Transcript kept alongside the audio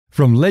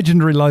From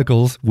legendary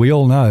locals we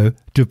all know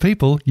to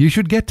people you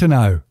should get to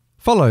know.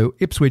 Follow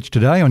Ipswich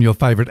Today on your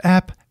favourite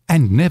app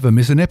and never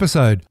miss an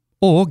episode.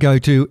 Or go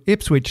to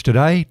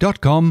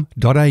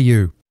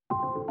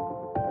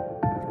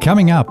ipswichtoday.com.au.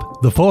 Coming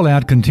up, the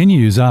fallout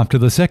continues after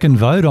the second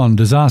vote on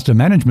disaster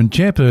management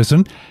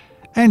chairperson.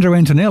 Andrew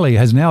Antoniolli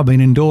has now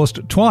been endorsed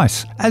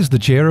twice as the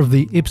chair of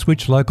the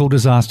Ipswich Local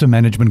Disaster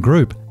Management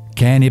Group.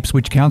 Can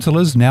Ipswich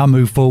councillors now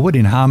move forward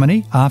in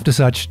harmony after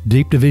such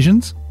deep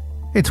divisions?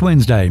 It's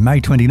Wednesday, May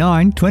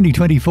 29,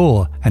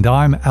 2024, and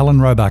I'm Alan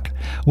Roebuck.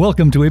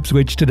 Welcome to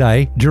Ipswich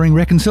Today during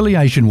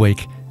Reconciliation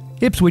Week.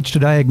 Ipswich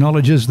Today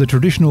acknowledges the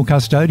traditional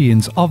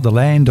custodians of the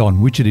land on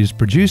which it is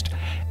produced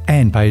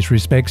and pays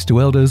respects to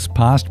elders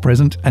past,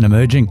 present and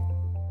emerging.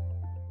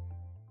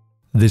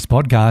 This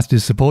podcast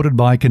is supported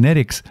by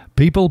Kinetics,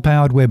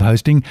 people-powered web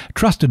hosting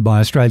trusted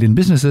by Australian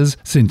businesses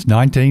since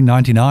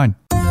 1999.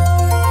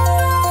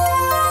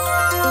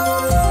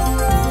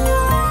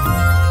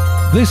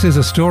 This is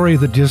a story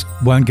that just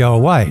won't go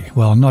away.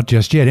 Well, not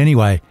just yet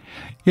anyway.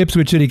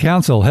 Ipswich City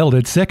Council held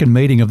its second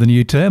meeting of the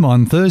new term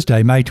on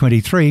Thursday, May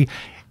 23,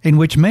 in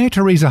which Mayor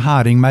Teresa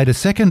Harding made a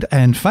second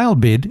and failed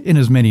bid in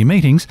as many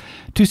meetings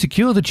to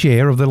secure the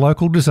chair of the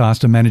local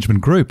disaster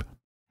management group.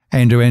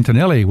 Andrew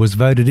Antoniolli was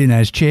voted in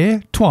as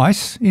chair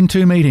twice in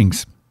two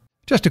meetings.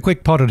 Just a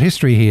quick potted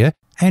history here.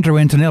 Andrew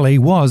Antoniolli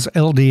was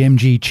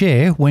LDMG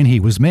chair when he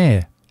was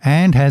mayor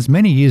and has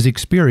many years'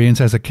 experience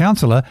as a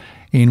councillor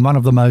in one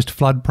of the most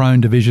flood-prone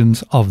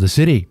divisions of the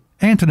city.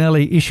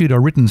 Antoniolli issued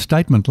a written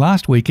statement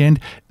last weekend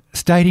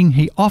stating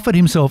he offered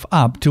himself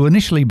up to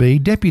initially be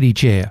deputy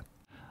chair.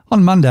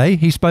 On Monday,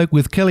 he spoke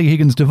with Kelly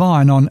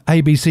Higgins-Devine on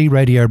ABC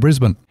Radio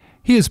Brisbane.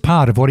 Here's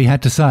part of what he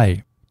had to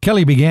say.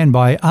 Kelly began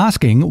by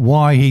asking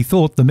why he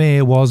thought the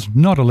mayor was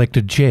not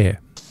elected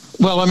chair.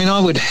 Well, I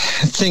would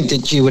think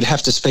that you would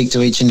have to speak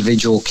to each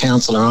individual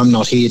councillor. I'm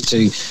not here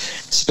to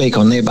speak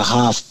on their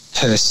behalf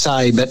per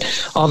se, but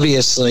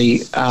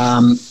obviously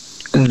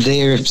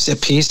there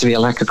appears to be a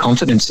lack of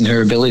confidence in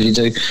her ability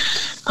to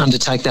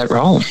undertake that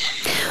role.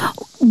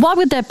 Why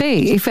would that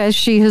be if, as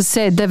she has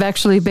said, they've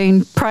actually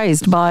been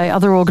praised by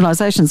other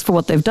organisations for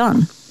what they've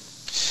done?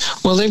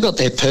 Well, they've got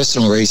their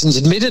personal reasons.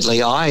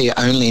 Admittedly, I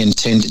only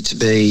intended to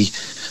be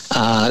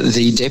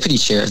the deputy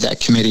chair of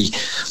that committee.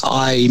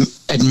 I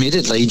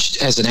admittedly,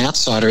 as an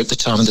outsider at the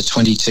time of the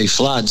 22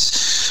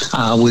 floods,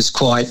 was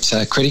quite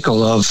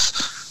critical of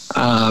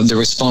the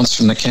response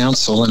from the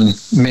council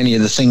and many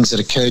of the things that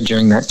occurred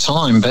during that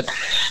time. But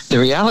the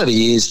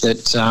reality is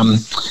that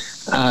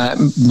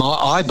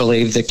I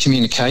believe the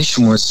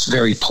communication was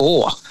very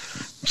poor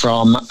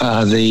from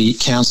the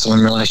council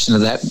in relation to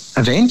that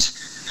event.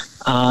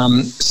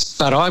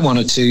 But I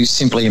wanted to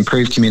simply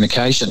improve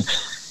communication.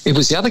 It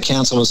was the other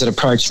councillors that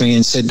approached me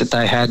and said that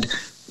they had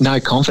no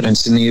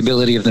confidence in the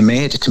ability of the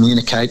mayor to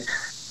communicate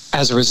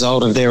as a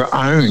result of their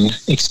own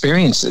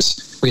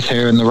experiences with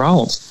her in the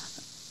role.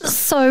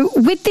 So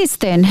with this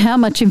then, how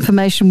much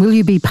information will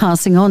you be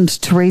passing on to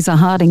Teresa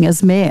Harding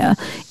as mayor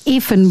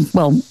if and,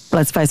 well,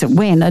 let's face it,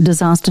 when a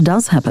disaster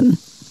does happen?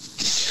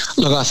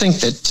 Look, I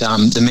think that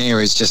the mayor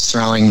is just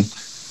throwing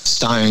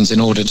stones in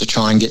order to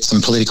try and get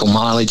some political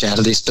mileage out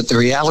of this. But the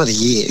reality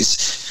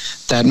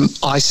is that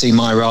I see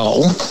my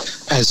role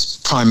as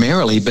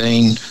primarily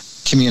being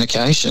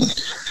communication.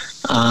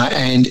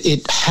 And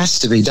it has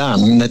to be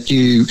done that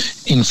you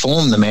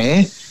inform the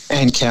mayor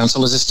and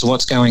councillors as to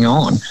what's going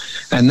on.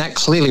 And that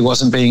clearly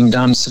wasn't being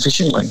done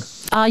sufficiently.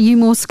 Are you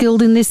more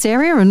skilled in this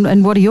area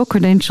and what are your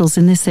credentials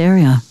in this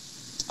area?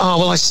 Oh,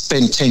 well, I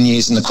spent 10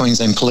 years in the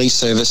Queensland Police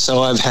Service,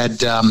 so I've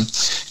had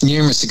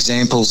numerous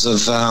examples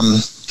of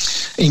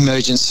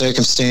emergent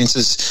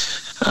circumstances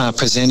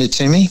presented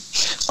to me.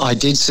 I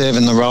did serve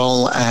in the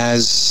role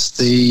as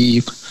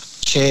the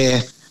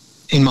chair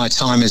in my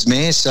time as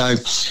mayor, so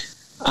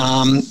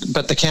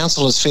but the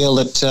councillors feel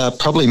that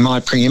probably my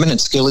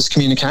preeminent skill is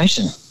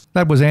communication.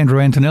 That was Andrew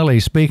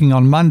Antoniolli speaking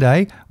on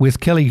Monday with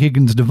Kelly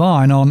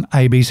Higgins-Devine on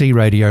ABC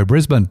Radio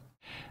Brisbane.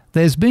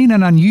 There's been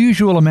an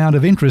unusual amount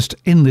of interest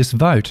in this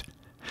vote.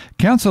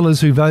 Councillors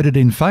who voted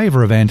in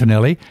favour of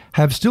Antoniolli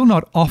have still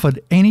not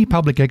offered any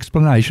public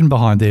explanation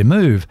behind their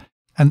move,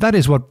 and that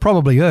is what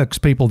probably irks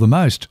people the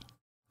most.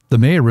 The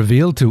Mayor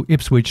revealed to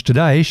Ipswich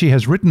Today she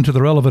has written to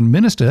the relevant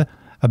minister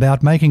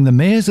about making the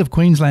mayors of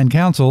Queensland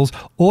councils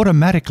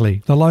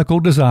automatically the local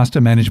disaster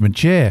management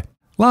chair.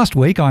 Last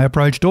week I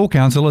approached all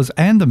councillors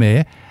and the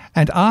Mayor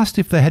and asked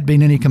if there had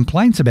been any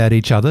complaints about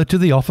each other to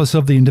the Office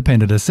of the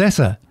Independent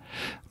Assessor.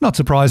 Not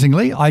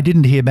surprisingly, I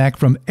didn't hear back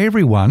from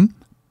everyone,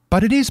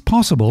 but it is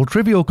possible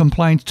trivial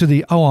complaints to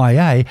the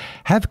OIA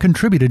have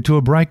contributed to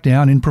a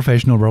breakdown in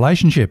professional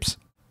relationships.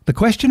 The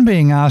question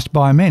being asked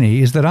by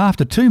many is that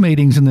after two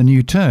meetings in the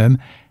new term,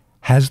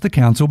 has the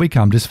council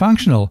become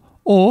dysfunctional?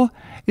 Or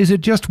is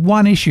it just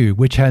one issue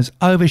which has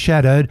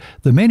overshadowed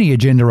the many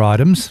agenda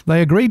items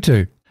they agreed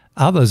to?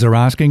 Others are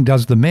asking,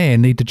 does the Mayor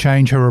need to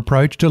change her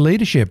approach to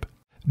leadership?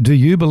 Do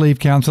you believe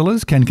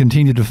councillors can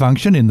continue to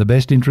function in the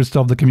best interest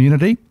of the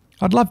community?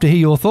 I'd love to hear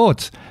your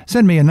thoughts.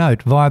 Send me a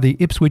note via the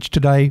Ipswich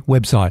Today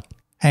website.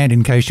 And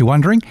in case you're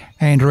wondering,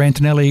 Andrew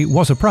Antoniolli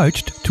was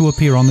approached to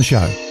appear on the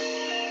show.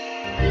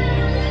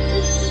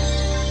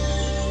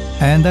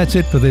 And that's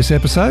it for this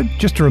episode.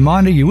 Just a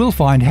reminder, you will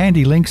find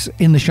handy links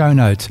in the show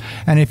notes.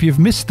 And if you've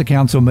missed the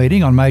council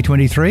meeting on May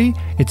 23,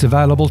 it's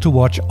available to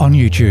watch on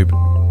YouTube.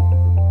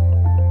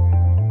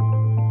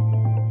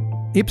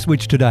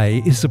 Ipswich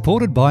Today is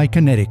supported by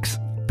Kinetics,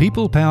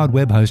 people-powered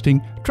web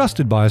hosting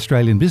trusted by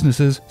Australian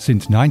businesses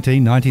since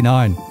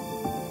 1999.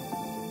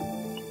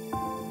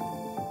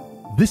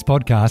 This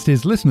podcast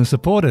is listener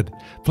supported.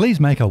 Please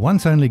make a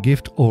once-only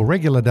gift or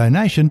regular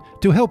donation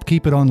to help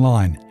keep it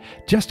online.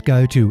 Just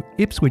go to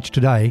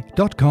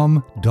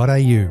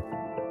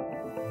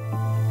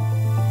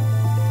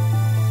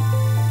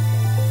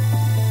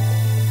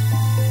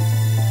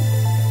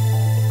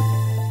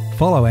ipswichtoday.com.au.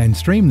 Follow and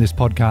stream this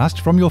podcast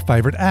from your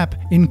favourite app,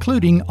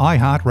 including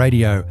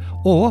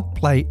iHeartRadio, or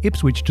play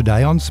Ipswich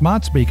Today on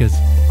smart speakers.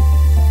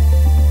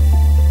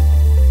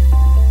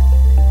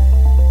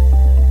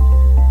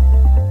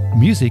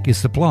 Music is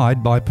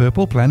supplied by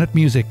Purple Planet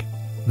Music.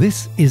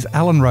 This is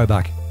Alan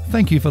Roebuck.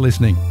 Thank you for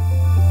listening.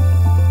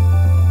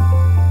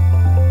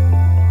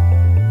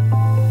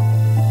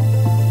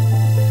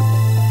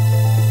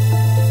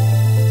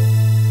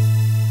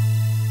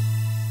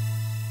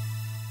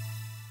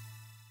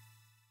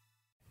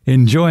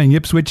 Enjoying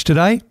Ipswich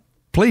today?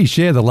 Please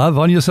share the love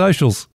on your socials.